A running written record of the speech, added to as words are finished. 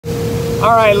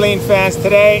All right, Lean fans,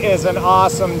 today is an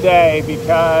awesome day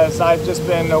because I've just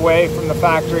been away from the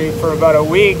factory for about a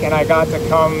week and I got to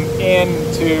come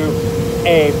into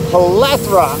a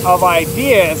plethora of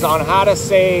ideas on how to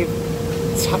save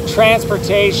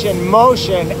transportation,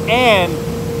 motion, and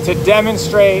to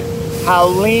demonstrate how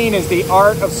lean is the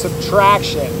art of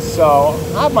subtraction. So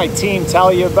I'll have my team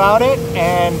tell you about it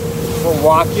and we'll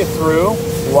walk you through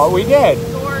what we did.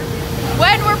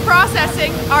 When we're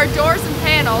processing our doors and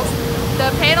panels, the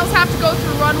panels have to go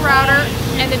through one router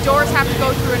and the doors have to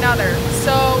go through another.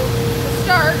 So to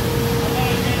start,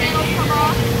 the panels come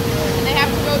off and they have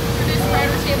to go through this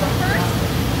router table first,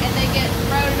 and they get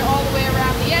routed all the way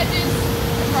around the edges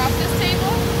across this table,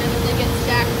 and then they get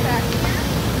stacked back here.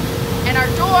 And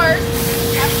our doors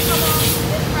have to come off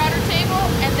this router table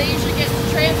and they usually get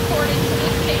transported to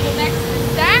this table next to the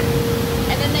stack,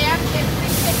 and then they have to get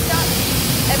picked up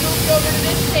and moved over to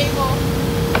this table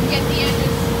and get the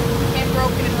edges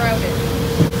broken and routed.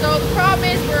 So the problem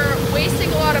is we're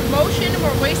wasting a lot of motion,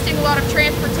 we're wasting a lot of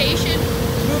transportation,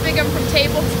 moving them from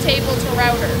table to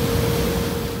router.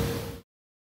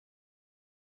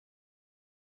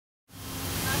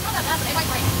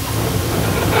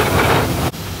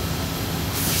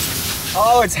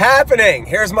 Oh, it's happening!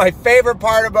 Here's my favorite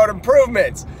part about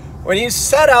improvements. When you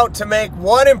set out to make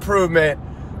one improvement,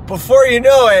 before you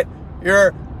know it,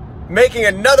 you're making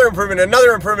another improvement,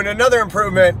 another improvement, another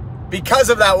improvement. Because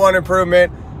of that one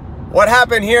improvement, what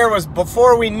happened here was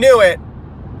before we knew it,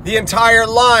 the entire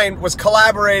line was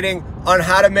collaborating on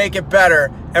how to make it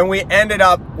better. And we ended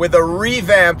up with a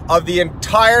revamp of the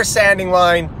entire sanding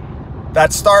line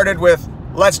that started with,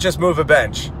 let's just move a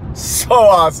bench. So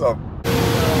awesome. We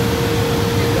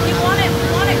want it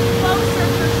closer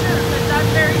for sure, but that's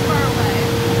very far away.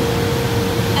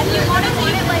 And you want it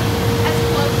like as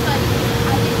close like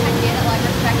I think I get it like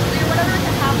respectfully or whatever,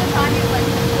 because half the time you like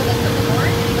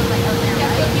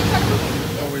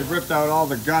so we ripped out all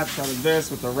the guts out of this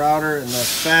with the router and the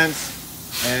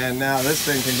fence, and now this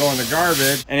thing can go in the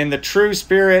garbage. And in the true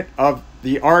spirit of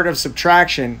the art of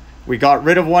subtraction, we got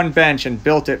rid of one bench and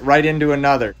built it right into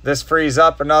another. This frees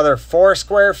up another 4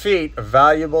 square feet of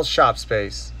valuable shop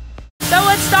space. So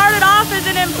what started off as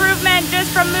an improvement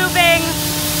just from moving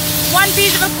one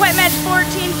piece of equipment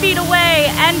 14 feet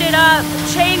away ended up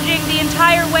changing the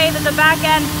entire way that the back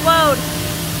end flowed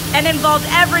and involved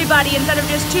everybody. Instead of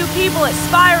just 2 people, it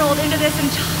spiraled into this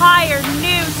entire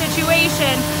new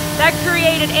situation that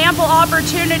created ample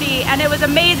opportunity, and it was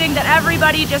amazing that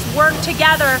everybody just worked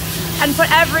together and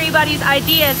put everybody's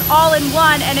ideas all in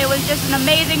one, and it was just an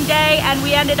amazing day, and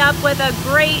we ended up with a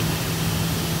great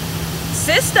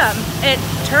system. It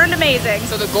turned amazing.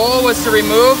 So the goal was to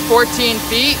remove 14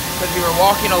 feet because we were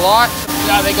walking a lot.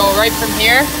 Now they go right from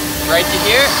here, right to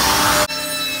here.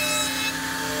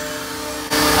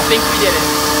 I think we did it.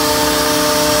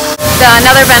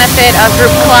 Another benefit of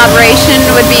group collaboration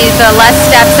would be the less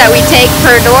steps that we take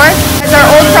per door. As our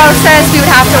old process, we would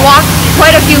have to walk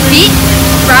quite a few feet,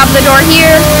 grab the door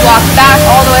here, walk back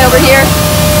all the way over here,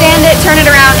 stand it, turn it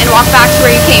around, and walk back to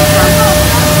where you came from.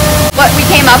 What we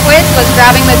came up with was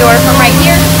grabbing the door from right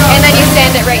here, and then you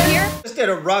stand it right here. Just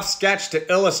did a rough sketch to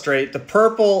illustrate. The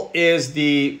purple is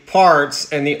the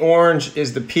parts and the orange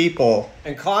is the people.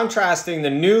 And contrasting the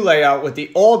new layout with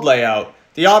the old layout,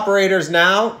 the operators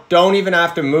now don't even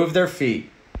have to move their feet.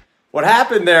 What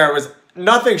happened there was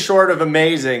nothing short of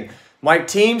amazing. My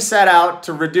team set out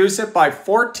to reduce it by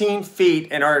 14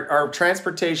 feet in our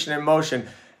transportation and motion.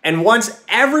 And once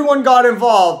everyone got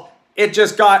involved, it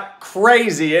just got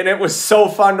crazy and it was so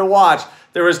fun to watch.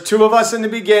 There was 2 of us in the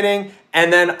beginning,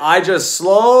 and then I just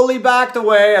slowly backed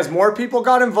away as more people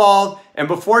got involved, and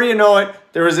before you know it,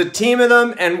 there was a team of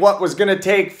them, and what was gonna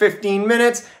take 15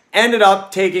 minutes ended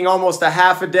up taking almost a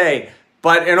half a day.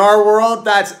 But in our world,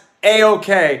 that's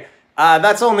A-okay.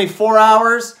 That's only 4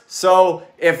 hours, so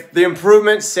if the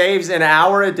improvement saves an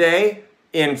hour a day,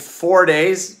 in 4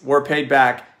 days, we're paid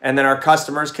back, and then our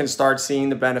customers can start seeing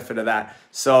the benefit of that.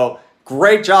 So,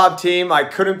 great job, team. I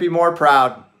couldn't be more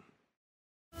proud.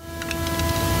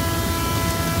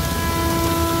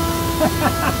 We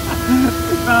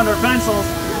found our pencils.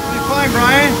 Pretty fine,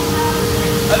 Brian.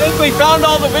 I think we found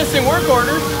all the missing work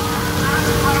orders.